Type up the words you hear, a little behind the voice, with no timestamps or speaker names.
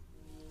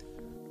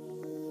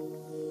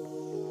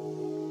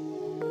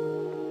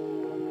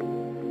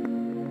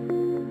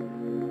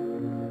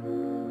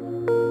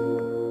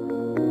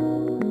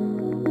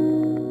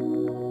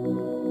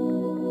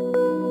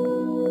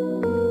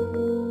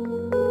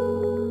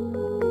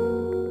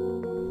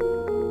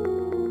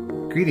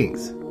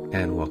Greetings,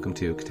 and welcome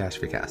to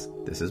Catastrophe Cast.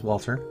 This is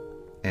Walter,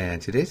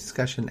 and today's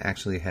discussion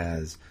actually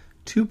has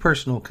two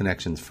personal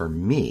connections for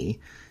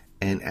me,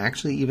 and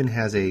actually even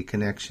has a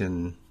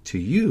connection to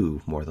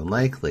you, more than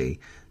likely,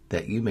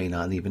 that you may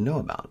not even know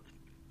about.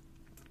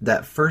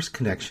 That first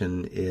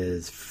connection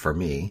is, for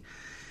me,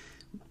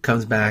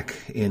 comes back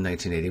in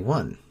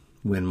 1981,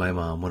 when my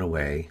mom went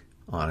away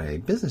on a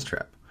business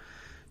trip.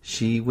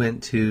 She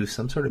went to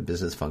some sort of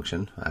business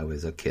function. I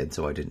was a kid,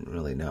 so I didn't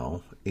really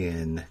know,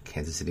 in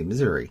Kansas City,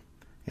 Missouri,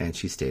 and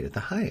she stayed at the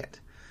Hyatt.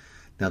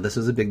 Now, this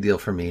was a big deal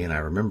for me, and I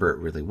remember it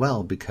really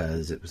well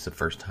because it was the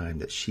first time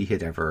that she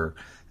had ever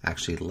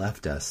actually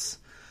left us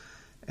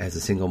as a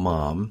single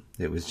mom.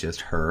 It was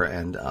just her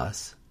and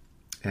us,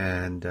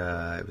 and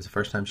it was the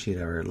first time she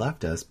had ever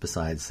left us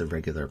besides the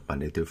regular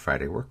Monday through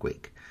Friday work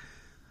week.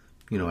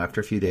 You know,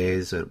 after a few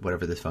days,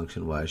 whatever this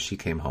function was, she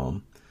came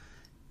home,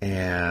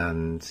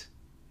 and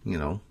you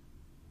know,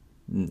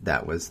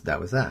 that was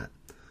that.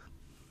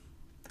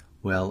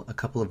 Well, a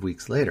couple of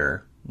weeks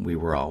later, we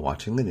were all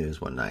watching the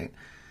news one night,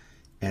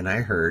 and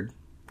I heard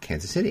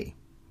Kansas City.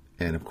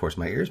 And of course,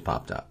 my ears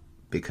popped up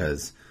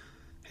because,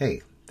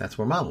 hey, that's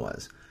where Mom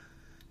was.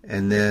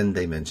 And then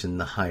they mentioned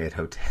the Hyatt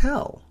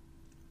Hotel.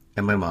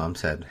 And my mom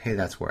said, hey,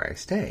 that's where I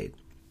stayed.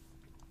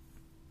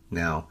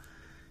 Now,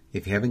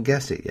 if you haven't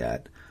guessed it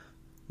yet,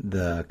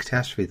 the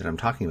catastrophe that I'm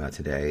talking about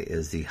today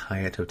is the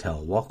Hyatt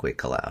Hotel walkway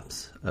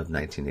collapse of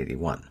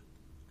 1981.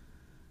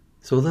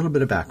 So a little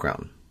bit of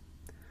background.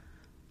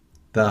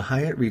 The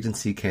Hyatt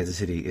Regency Kansas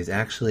City is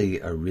actually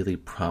a really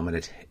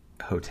prominent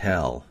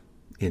hotel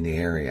in the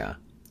area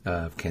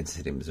of Kansas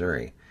City,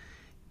 Missouri.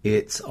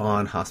 It's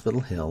on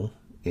Hospital Hill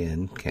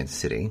in Kansas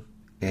City,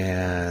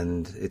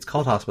 and it's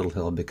called Hospital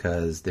Hill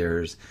because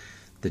there's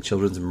the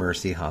Children's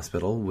Mercy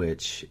Hospital,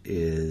 which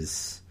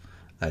is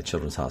a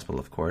children's hospital,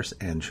 of course,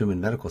 and Truman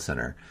Medical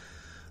Center,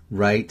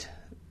 right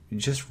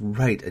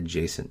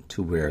adjacent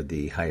to where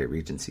the Hyatt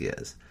Regency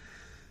is.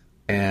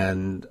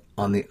 And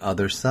on the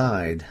other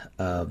side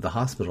of the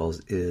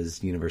hospitals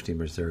is University of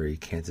Missouri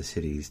Kansas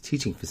City's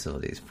teaching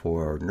facilities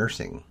for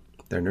nursing,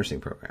 their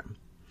nursing program.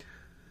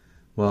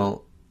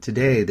 Well,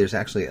 today there's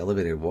actually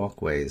elevated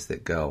walkways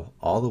that go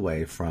all the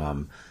way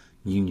from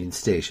Union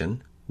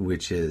Station,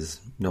 which is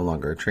no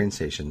longer a train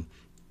station.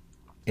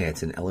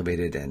 It's an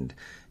elevated and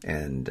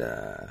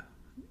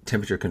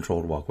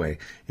temperature-controlled walkway,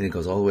 and it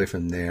goes all the way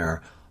from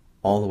there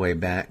all the way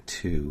back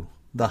to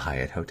the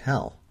Hyatt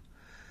Hotel.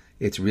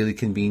 It's really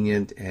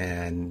convenient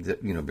and,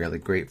 you know, really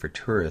great for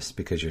tourists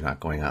because you're not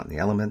going out in the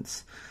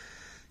elements.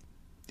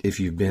 If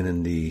you've been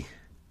in the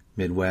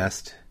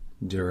Midwest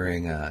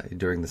during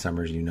the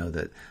summers, you know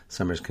that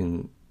summers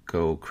can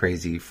go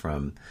crazy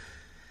from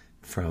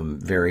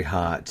very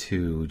hot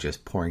to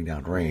just pouring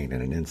down rain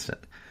in an instant.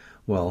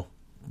 Well,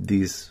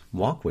 these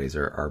walkways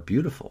are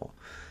beautiful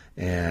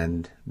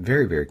and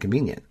very, very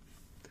convenient.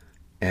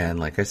 And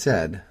like I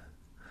said,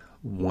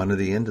 one of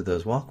the end of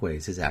those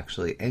walkways is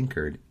actually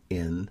anchored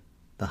in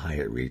the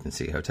Hyatt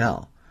Regency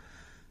Hotel,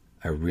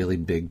 a really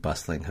big,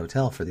 bustling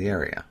hotel for the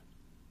area.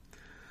 A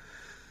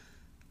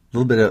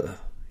little bit of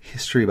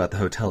history about the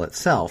hotel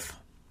itself.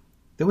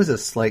 There was a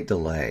slight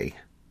delay,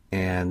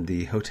 and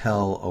the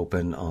hotel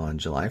opened on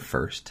July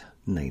 1st,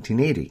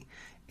 1980.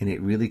 And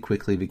it really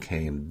quickly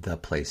became the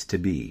place to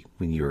be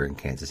when you were in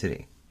Kansas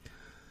City.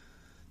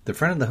 The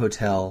front of the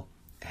hotel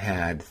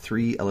had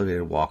 3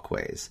 elevated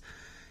walkways,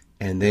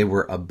 and they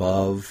were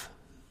above,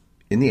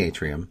 in the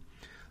atrium,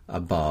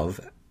 above,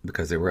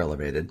 because they were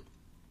elevated,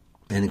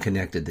 and it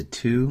connected the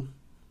 2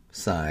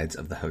 sides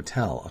of the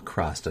hotel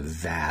across a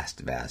vast,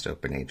 vast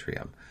open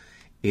atrium.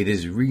 It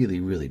is really,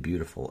 really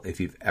beautiful. If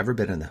you've ever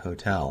been in the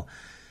hotel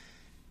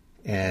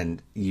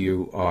and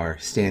you are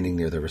standing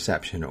near the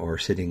reception or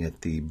sitting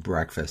at the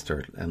breakfast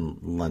and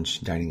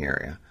lunch dining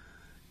area,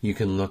 you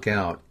can look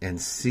out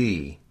and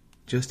see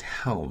just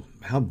how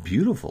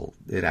beautiful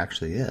it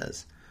actually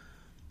is.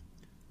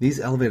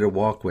 These elevated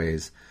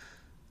walkways,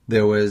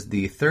 there was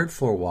the 3rd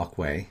floor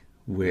walkway,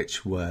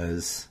 which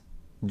was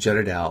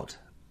jutted out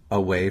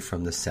away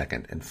from the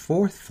 2nd and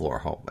 4th floor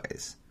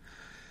hallways.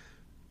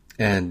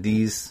 And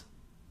these,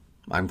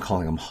 I'm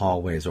calling them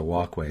hallways or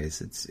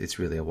walkways. It's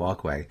really a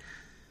walkway.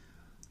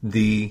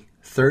 The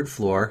 3rd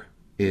floor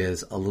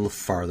is a little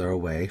farther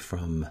away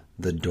from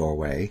the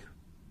doorway,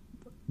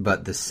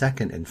 but the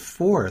 2nd and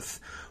 4th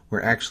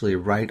were actually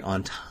right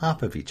on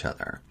top of each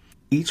other.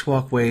 Each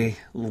walkway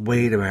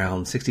weighed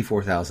around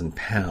 64,000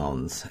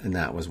 pounds, and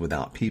that was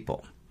without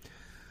people.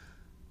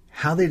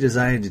 How they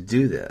decided to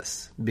do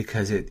this,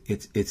 because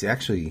it's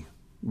actually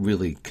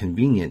really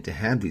convenient to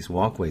have these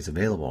walkways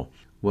available,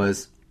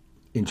 was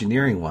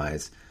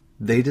engineering-wise,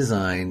 they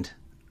designed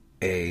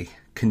a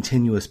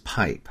continuous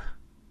pipe.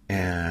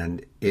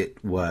 And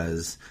it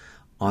was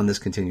on this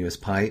continuous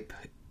pipe,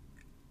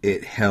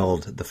 it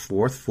held the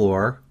 4th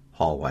floor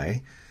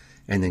hallway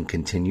and then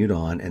continued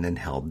on and then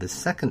held the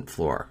 2nd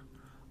floor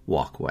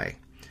walkway.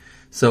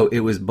 So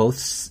it was both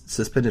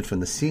suspended from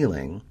the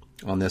ceiling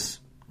on this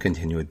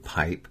continued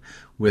pipe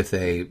with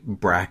a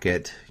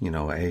bracket, you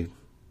know, a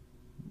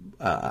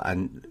I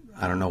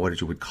don't know what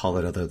you would call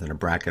it other than a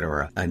bracket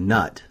or a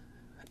nut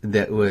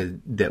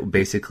that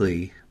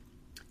basically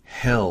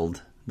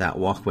held that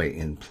walkway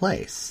in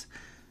place.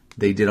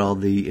 They did all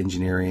the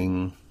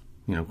engineering,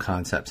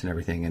 concepts and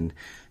everything,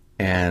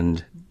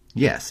 and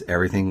yes,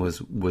 everything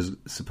was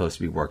supposed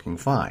to be working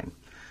fine.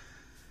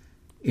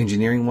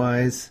 Engineering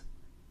wise,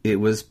 it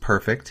was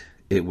perfect.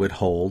 It would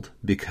hold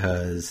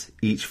because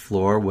each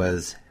floor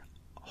was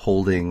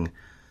holding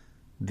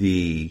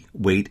the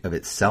weight of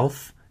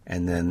itself,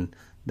 and then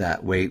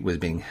that weight was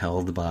being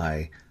held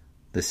by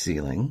the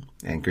ceiling,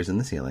 anchors in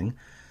the ceiling.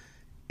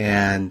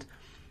 And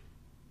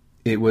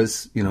it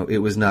was, it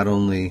was not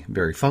only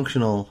very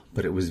functional,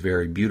 but it was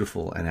very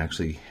beautiful and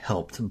actually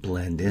helped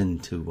blend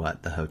into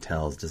what the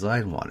hotel's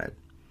design wanted.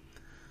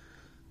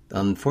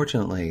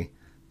 Unfortunately,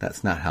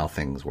 that's not how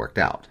things worked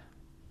out.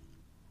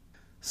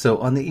 So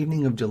on the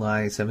evening of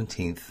July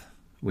 17th,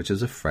 which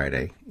was a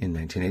Friday in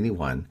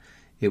 1981,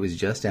 it was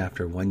just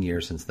after 1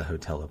 year since the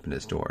hotel opened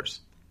its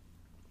doors.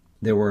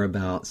 There were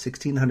about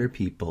 1,600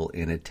 people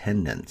in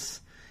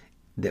attendance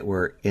that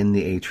were in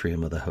the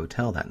atrium of the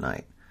hotel that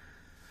night.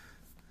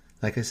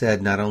 Like I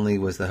said, not only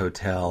was the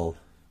hotel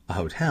a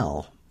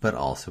hotel, but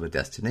also a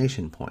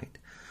destination point.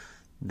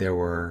 There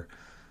were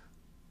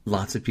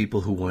lots of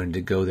people who wanted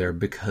to go there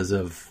because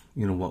of,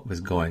 what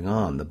was going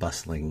on, the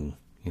bustling,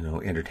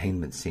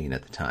 entertainment scene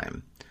at the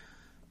time.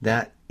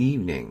 That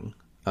evening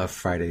of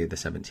Friday the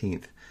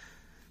 17th,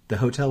 the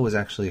hotel was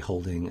actually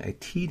holding a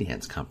tea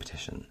dance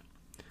competition.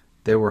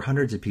 There were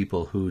hundreds of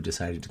people who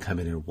decided to come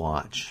in and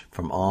watch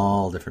from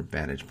all different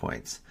vantage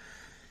points.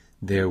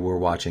 They were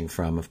watching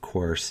from, of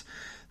course,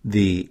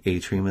 the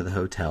atrium of the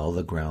hotel,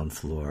 the ground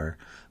floor,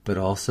 but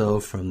also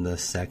from the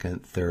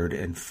second, third,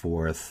 and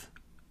fourth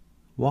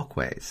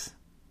walkways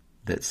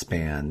that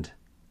spanned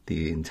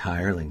the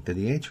entire length of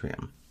the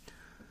atrium.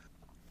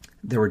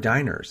 There were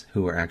diners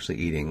who were actually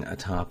eating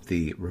atop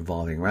the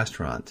revolving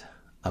restaurant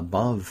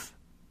above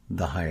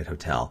the Hyatt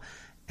Hotel,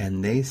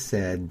 and they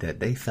said that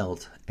they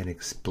felt an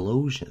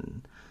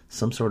explosion,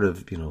 some sort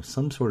of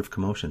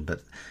commotion,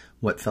 but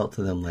what felt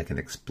to them like an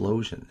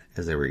explosion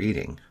as they were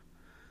eating.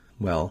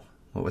 Well,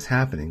 what was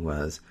happening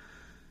was,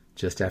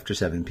 just after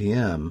 7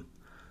 p.m.,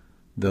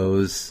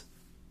 those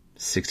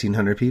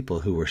 1,600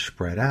 people who were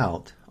spread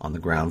out on the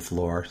ground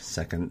floor,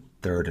 second,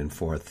 third, and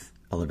fourth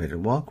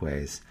elevated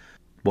walkways,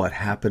 what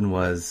happened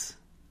was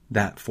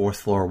that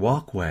fourth floor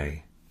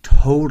walkway,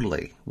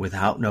 totally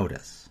without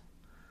notice,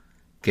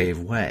 gave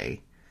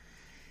way,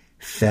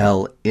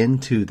 fell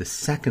into the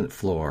second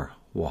floor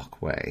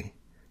walkway,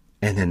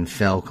 and then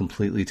fell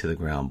completely to the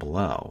ground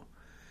below.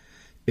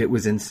 It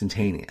was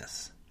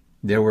instantaneous.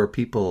 There were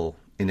people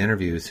in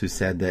interviews who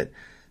said that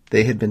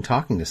they had been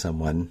talking to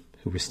someone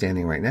who was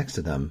standing right next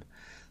to them.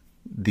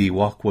 The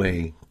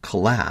walkway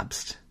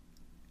collapsed,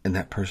 and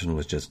that person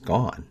was just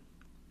gone.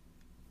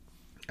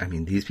 I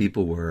mean, these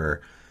people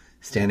were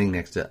standing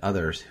next to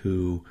others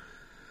who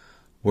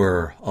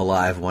were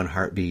alive one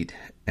heartbeat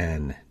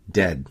and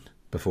dead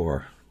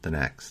before the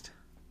next.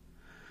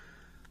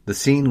 The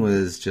scene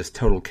was just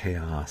total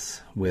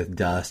chaos with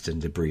dust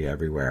and debris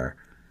everywhere.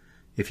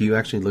 If you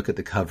actually look at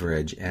the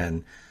coverage,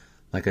 and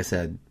like I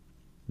said,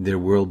 there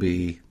will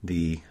be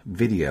the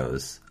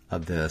videos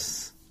of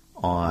this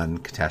on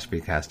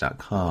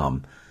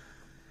catastrophecast.com.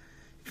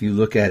 If you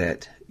look at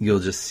it, you'll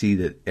just see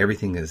that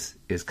everything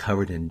is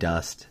covered in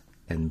dust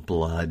and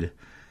blood.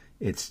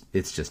 It's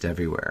just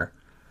everywhere.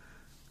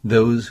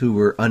 Those who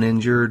were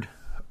uninjured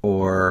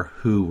or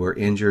who were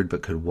injured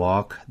but could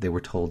walk, they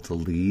were told to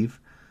leave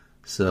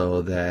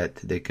so that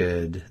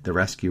the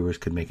rescuers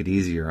could make it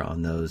easier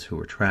on those who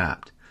were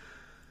trapped.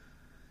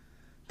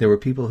 There were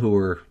people who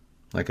were,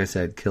 like I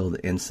said, killed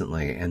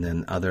instantly, and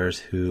then others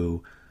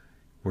who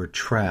were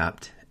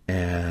trapped,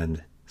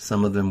 and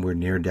some of them were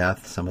near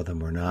death, some of them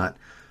were not.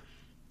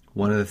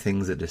 One of the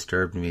things that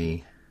disturbed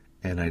me,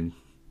 in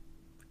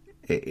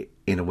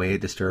a way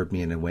it disturbed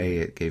me, in a way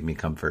it gave me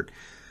comfort,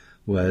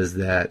 was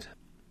that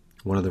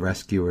one of the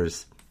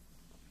rescuers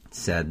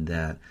said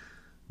that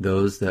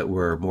those that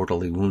were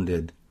mortally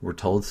wounded were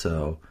told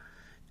so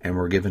and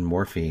were given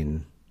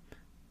morphine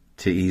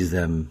to ease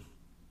them,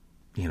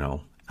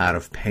 out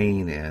of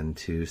pain and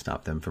to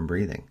stop them from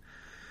breathing.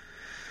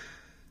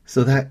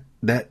 So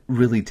that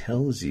really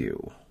tells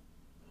you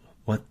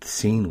what the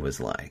scene was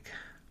like.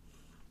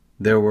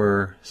 There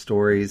were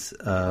stories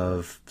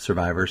of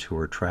survivors who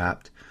were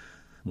trapped.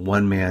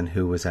 One man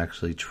who was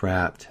actually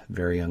trapped,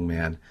 very young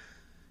man,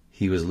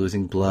 he was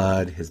losing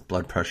blood. His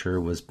blood pressure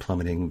was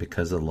plummeting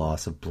because of the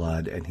loss of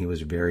blood, and he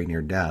was very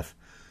near death.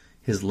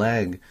 His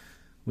leg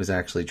was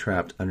actually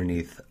trapped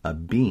underneath a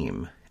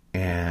beam,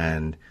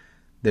 and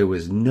there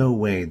was no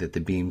way that the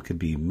beam could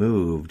be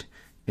moved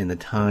in the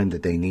time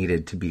that they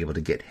needed to be able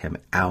to get him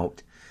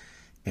out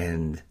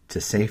and to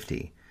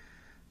safety.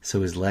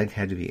 So his leg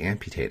had to be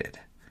amputated.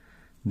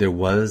 There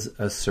was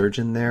a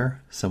surgeon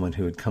there, someone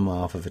who had come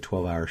off of a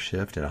 12-hour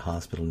shift at a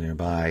hospital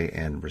nearby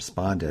and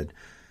responded.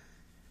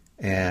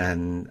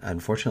 And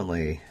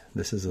unfortunately,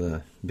 this is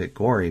a bit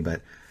gory,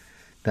 but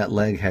that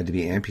leg had to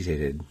be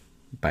amputated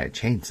by a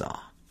chainsaw.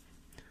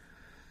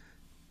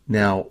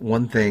 Now,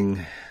 one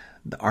thing,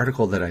 the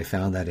article that I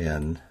found that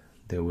in,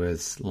 there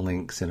was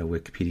links in a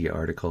Wikipedia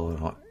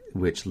article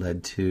which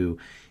led to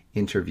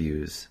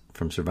interviews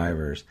from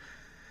survivors.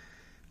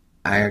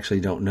 I actually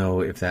don't know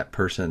if that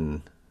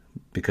person,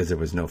 because there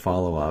was no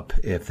follow-up,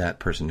 if that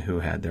person who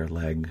had their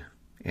leg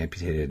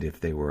amputated, if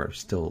they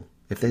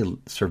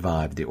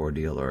survived the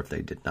ordeal or if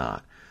they did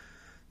not.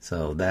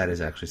 So that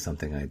is actually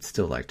something I'd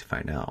still like to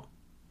find out.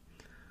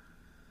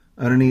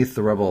 Underneath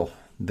the rubble,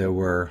 there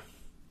were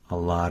a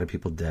lot of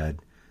people dead,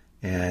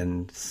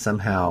 and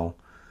somehow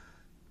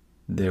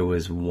there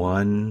was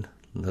one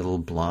little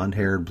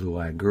blonde-haired,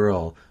 blue-eyed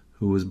girl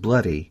who was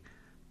bloody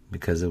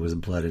because there was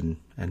blood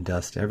and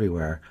dust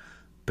everywhere,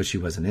 but she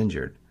wasn't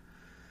injured.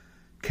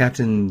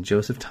 Captain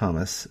Joseph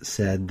Thomas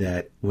said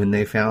that when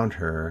they found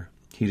her,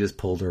 he just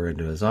pulled her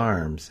into his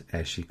arms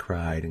as she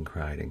cried and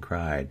cried and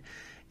cried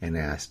and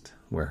asked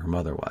where her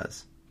mother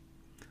was.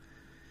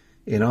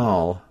 In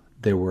all,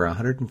 there were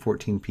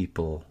 114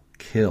 people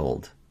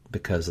killed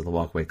because of the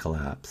walkway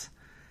collapse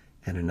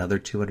and another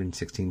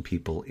 216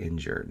 people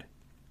injured.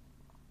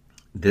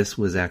 This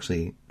was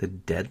actually the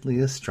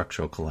deadliest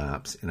structural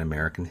collapse in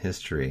American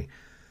history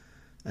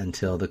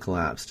until the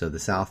collapse of the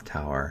South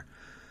Tower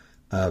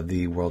of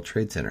the World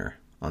Trade Center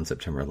on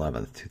September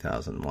 11th,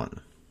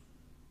 2001.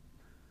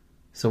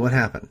 So what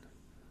happened?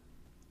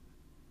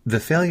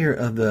 The failure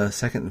of the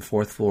second and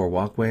fourth floor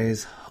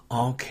walkways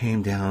all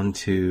came down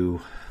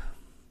to,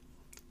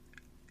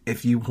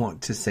 if you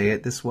want to say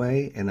it this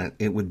way, and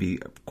it would be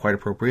quite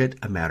appropriate,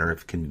 a matter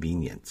of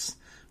convenience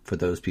for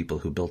those people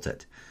who built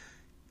it,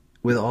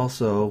 with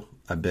also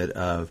a bit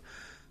of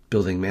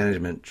building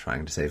management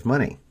trying to save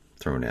money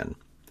thrown in.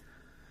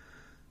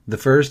 The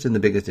first and the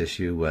biggest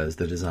issue was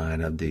the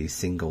design of the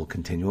single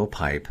continual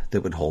pipe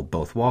that would hold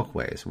both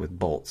walkways with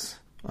bolts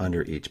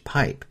under each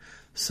pipe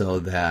so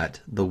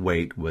that the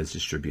weight was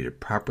distributed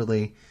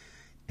properly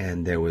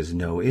and there was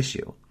no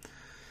issue.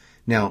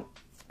 Now,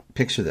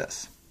 picture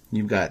this.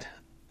 You've got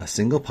a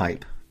single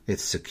pipe.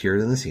 It's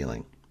secured in the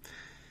ceiling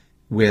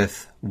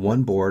with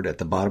one board at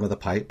the bottom of the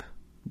pipe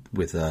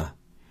with a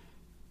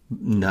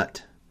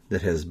nut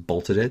that has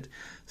bolted it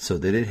so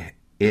that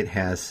it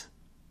has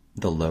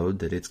the load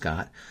that it's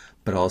got,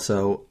 but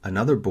also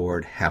another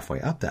board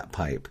halfway up that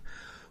pipe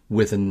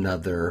with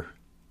another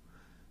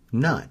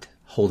nut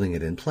holding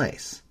it in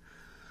place.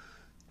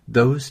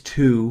 Those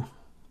two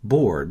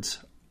boards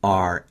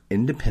are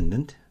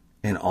independent,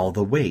 and all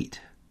the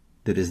weight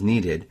that is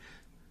needed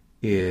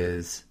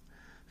is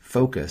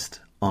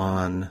focused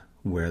on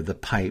where the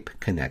pipe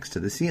connects to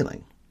the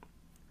ceiling.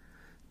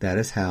 That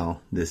is how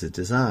this is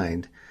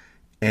designed,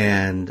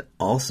 and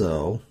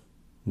also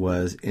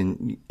was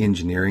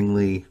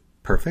engineeringly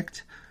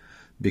perfect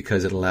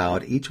because it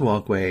allowed each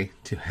walkway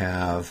to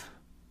have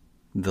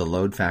the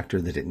load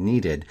factor that it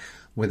needed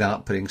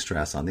without putting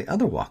stress on the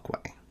other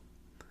walkway.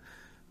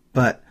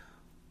 But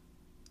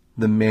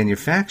the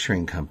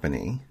manufacturing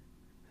company,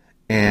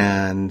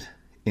 and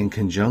in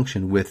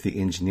conjunction with the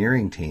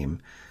engineering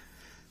team,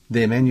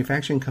 the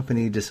manufacturing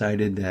company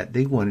decided that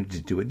they wanted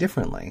to do it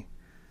differently.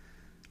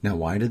 Now,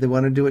 why did they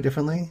want to do it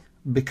differently?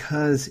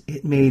 Because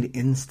it made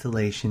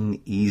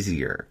installation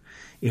easier.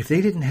 If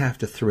they didn't have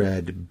to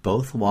thread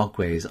both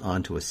walkways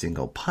onto a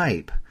single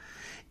pipe,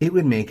 it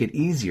would make it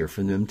easier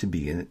for them to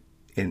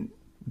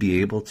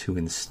be able to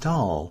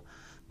install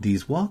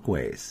these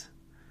walkways.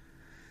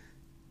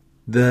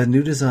 The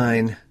new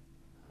design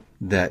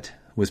that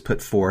was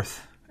put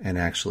forth and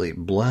actually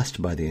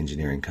blessed by the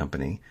engineering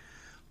company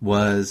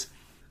was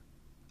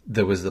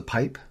there was the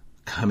pipe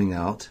coming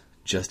out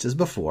just as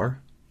before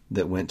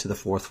that went to the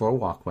fourth floor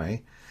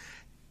walkway,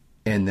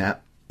 and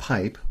that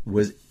pipe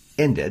was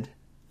ended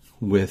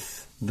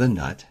with the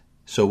nut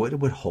so it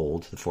would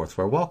hold the fourth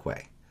floor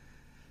walkway.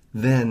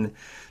 Then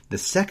the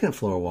second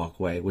floor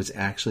walkway was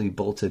actually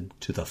bolted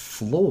to the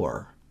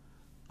floor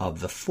of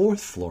the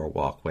fourth floor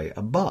walkway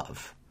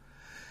above.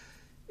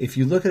 If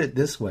you look at it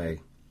this way,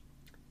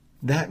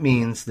 that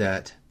means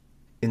that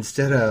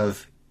instead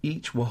of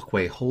each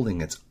walkway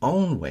holding its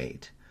own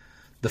weight,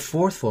 the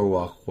fourth floor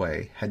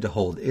walkway had to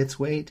hold its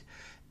weight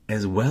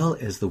as well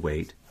as the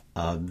weight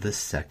of the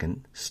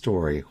second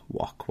story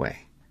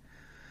walkway.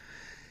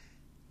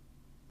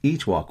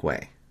 Each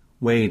walkway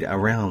weighed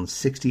around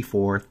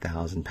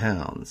 64,000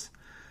 pounds.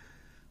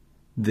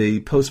 The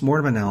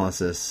post-mortem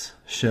analysis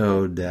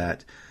showed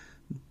that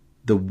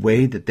the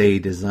way that they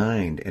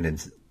designed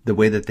and the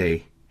way that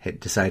they had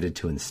decided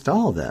to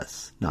install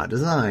this, not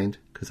designed,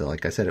 because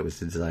like I said, it was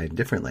designed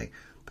differently,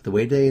 but the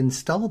way they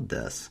installed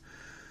this,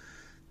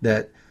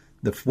 that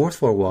the fourth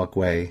floor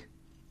walkway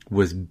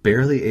was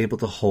barely able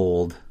to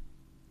hold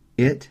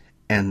it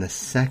and the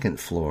second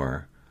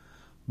floor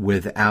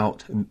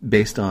without,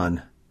 based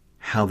on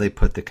how they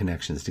put the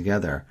connections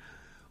together,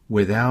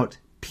 without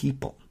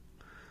people.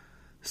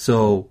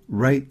 So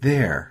right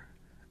there,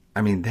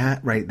 I mean,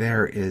 that right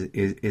there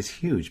is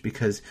huge,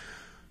 because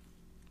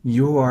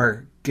you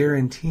are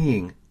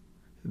guaranteeing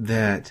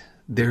that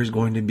there's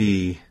going to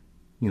be,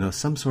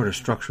 some sort of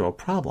structural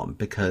problem,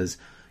 because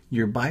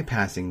you're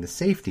bypassing the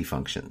safety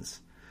functions.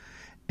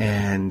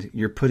 and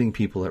you're putting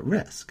people at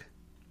risk.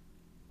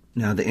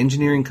 Now, the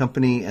engineering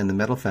company and the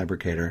metal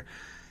fabricator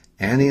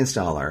and the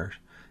installer,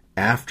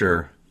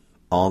 after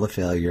all the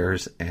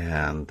failures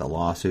and the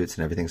lawsuits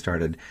and everything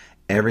started,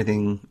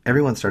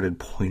 everyone started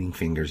pointing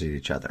fingers at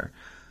each other.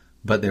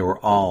 But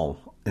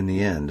in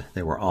the end,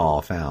 they were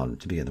all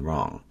found to be in the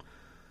wrong.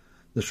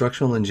 The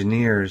structural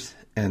engineers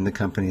and the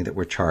company that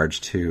were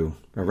charged to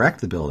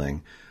erect the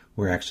building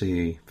were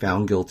actually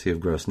found guilty of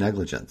gross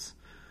negligence.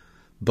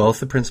 Both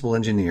the principal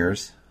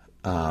engineers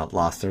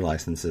lost their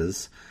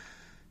licenses,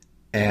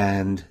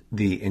 and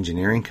the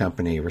engineering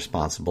company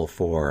responsible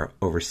for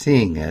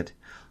overseeing it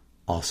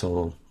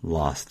also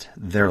lost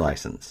their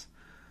license.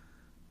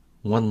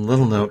 One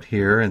little note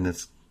here, and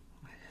it's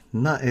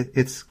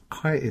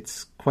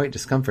quite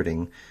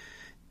discomforting,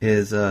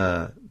 is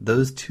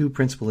those two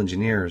principal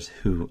engineers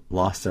who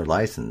lost their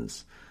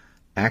license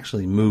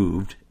actually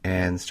moved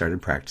and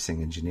started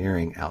practicing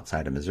engineering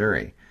outside of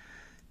Missouri.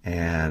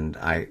 And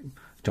I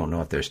don't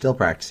know if they're still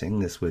practicing.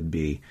 This would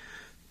be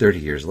 30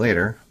 years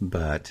later,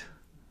 but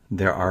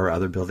there are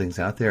other buildings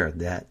out there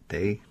that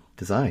they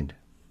designed.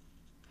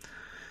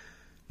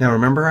 Now,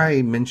 remember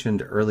I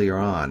mentioned earlier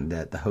on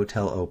that the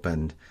hotel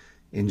opened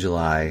in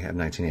July of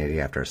 1980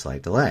 after a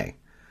slight delay.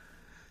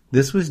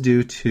 This was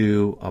due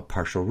to a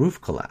partial roof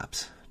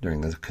collapse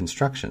during the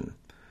construction.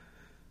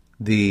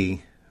 The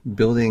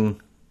building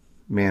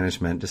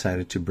management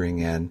decided to bring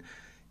in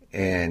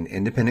an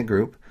independent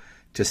group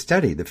to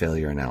study the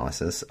failure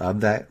analysis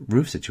of that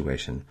roof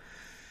situation.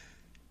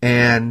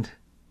 And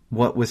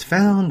what was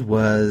found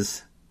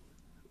was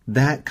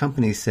that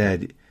company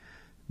said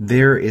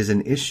there is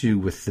an issue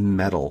with the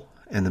metal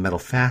and the metal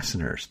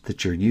fasteners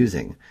that you're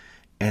using.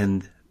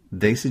 And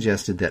they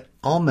suggested that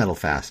all metal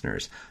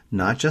fasteners,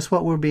 not just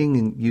what were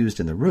being used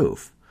in the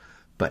roof,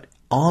 but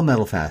all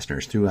metal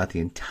fasteners throughout the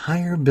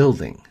entire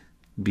building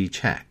be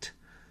checked.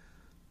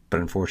 But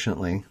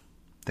unfortunately,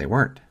 they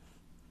weren't.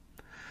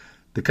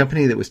 The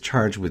company that was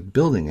charged with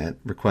building it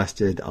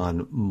requested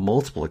on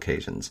multiple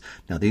occasions.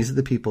 Now, these are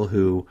the people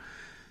who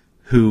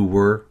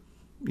were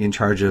in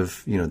charge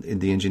of,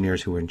 the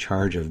engineers who were in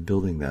charge of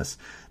building this.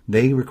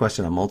 They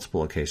requested on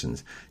multiple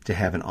occasions to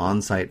have an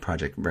on-site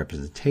project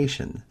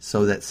representation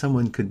so that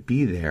someone could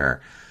be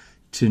there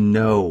to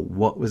know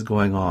what was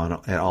going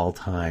on at all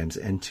times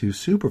and to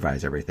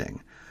supervise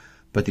everything.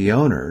 But the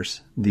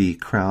owners, the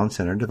Crown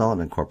Center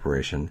Development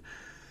Corporation,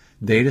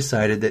 they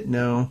decided that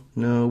no,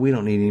 we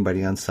don't need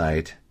anybody on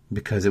site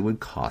because it would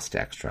cost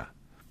extra.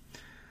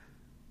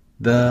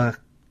 The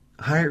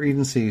Hyatt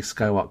Regency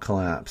Skywalk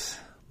collapse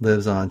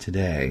lives on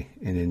today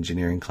in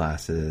engineering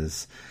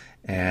classes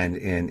and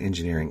in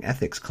engineering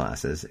ethics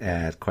classes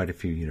at quite a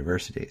few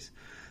universities.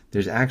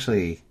 There's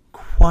actually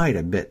quite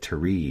a bit to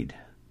read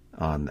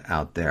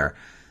out there.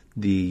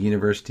 The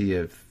University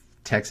of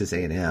Texas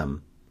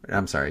A&M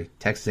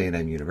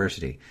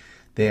University,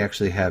 they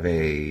actually have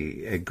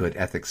a good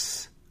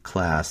ethics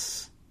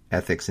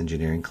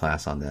engineering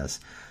class on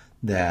this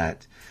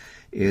that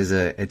is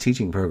a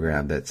teaching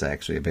program that's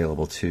actually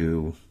available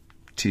to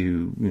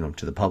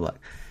the public.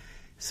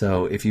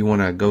 So if you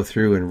want to go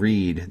through and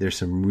read, there's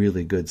some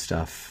really good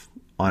stuff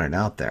on it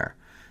out there.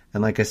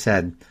 And like I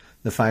said,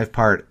 the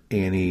 5-part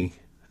A&E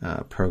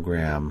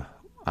program,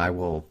 I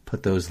will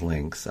put those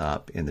links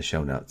up in the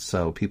show notes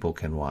so people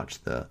can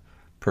watch the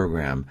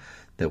program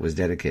that was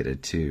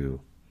dedicated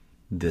to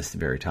this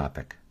very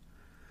topic.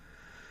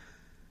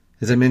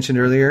 As I mentioned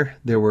earlier,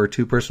 there were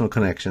 2 personal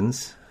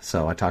connections.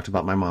 So I talked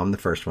about my mom, the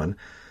first one.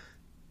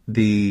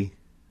 The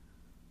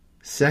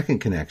second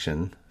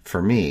connection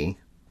for me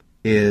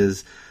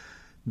is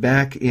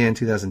back in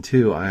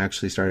 2002, I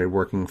actually started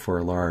working for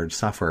a large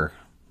software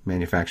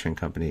manufacturing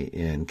company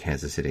in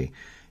Kansas City.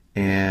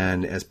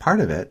 And as part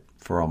of it,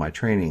 for all my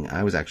training,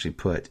 I was actually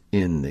put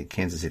in the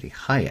Kansas City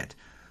Hyatt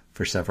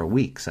for several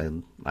weeks.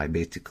 I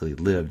basically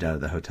lived out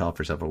of the hotel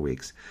for several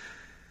weeks.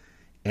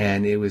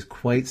 And it was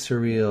quite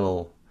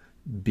surreal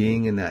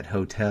being in that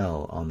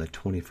hotel on the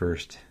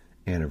 21st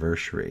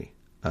anniversary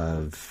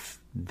of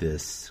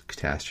this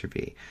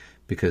catastrophe,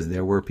 because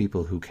there were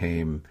people who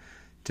came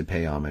to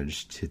pay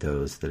homage to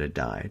those that had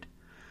died.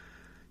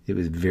 It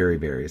was very,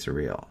 very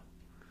surreal.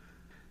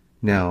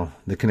 Now,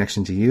 the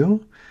connection to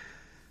you,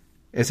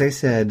 as I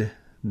said,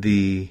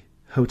 the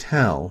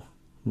hotel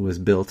was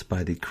built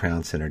by the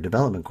Crown Center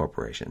Development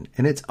Corporation,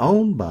 and it's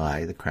owned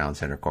by the Crown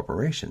Center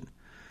Corporation.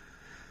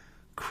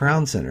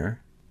 Crown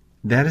Center,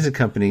 that is a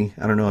company,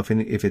 I don't know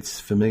if it's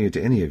familiar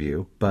to any of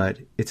you, but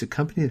it's a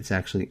company that's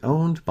actually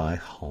owned by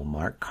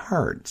Hallmark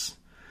Cards.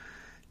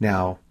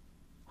 Now,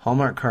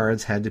 Hallmark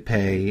Cards had to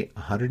pay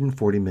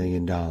 $140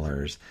 million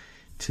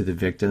to the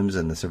victims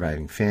and the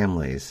surviving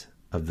families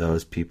of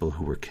those people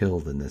who were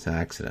killed in this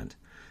accident,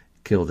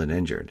 killed and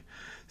injured.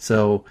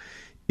 So,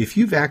 if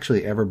you've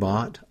actually ever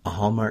bought a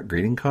Hallmark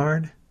greeting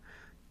card,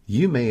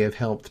 you may have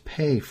helped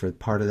pay for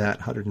part of that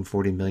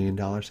 $140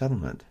 million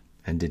settlement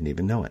and didn't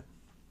even know it.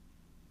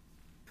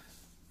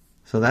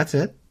 So that's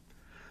it.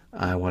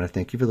 I want to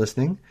thank you for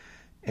listening.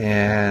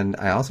 And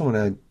I also want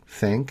to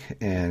thank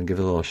and give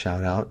a little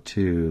shout out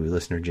to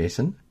listener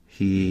Jason.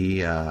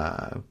 He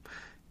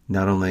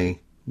not only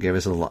gave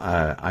us a little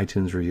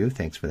iTunes review,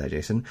 thanks for that,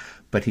 Jason,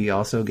 but he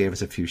also gave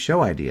us a few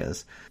show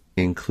ideas,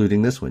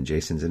 including this one.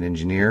 Jason's an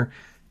engineer,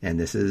 and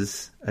this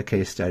is a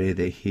case study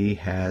that he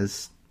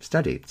has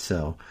studied.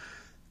 So,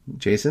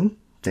 Jason,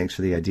 thanks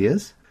for the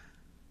ideas.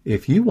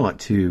 If you want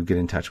to get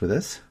in touch with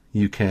us,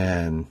 you've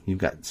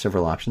got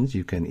several options.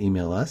 You can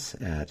email us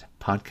at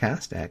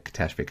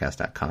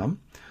podcast@catastrophecast.com.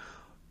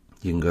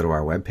 You can go to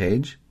our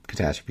webpage,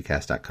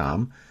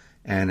 catastrophecast.com.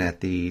 And at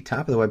the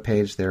top of the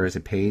webpage, there is a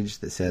page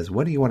that says,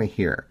 what do you want to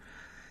hear?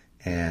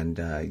 And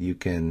you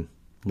can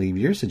leave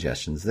your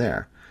suggestions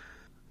there.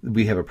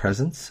 We have a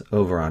presence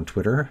over on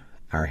Twitter.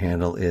 Our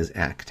handle is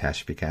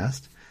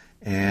 @catastrophecast.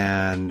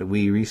 And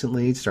we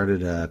recently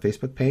started a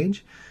Facebook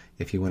page.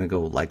 If you want to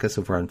go like us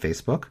over on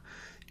Facebook.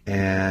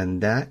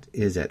 And that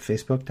is at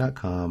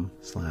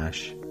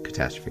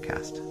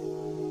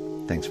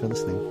facebook.com/catastrophecast. Thanks for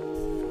listening.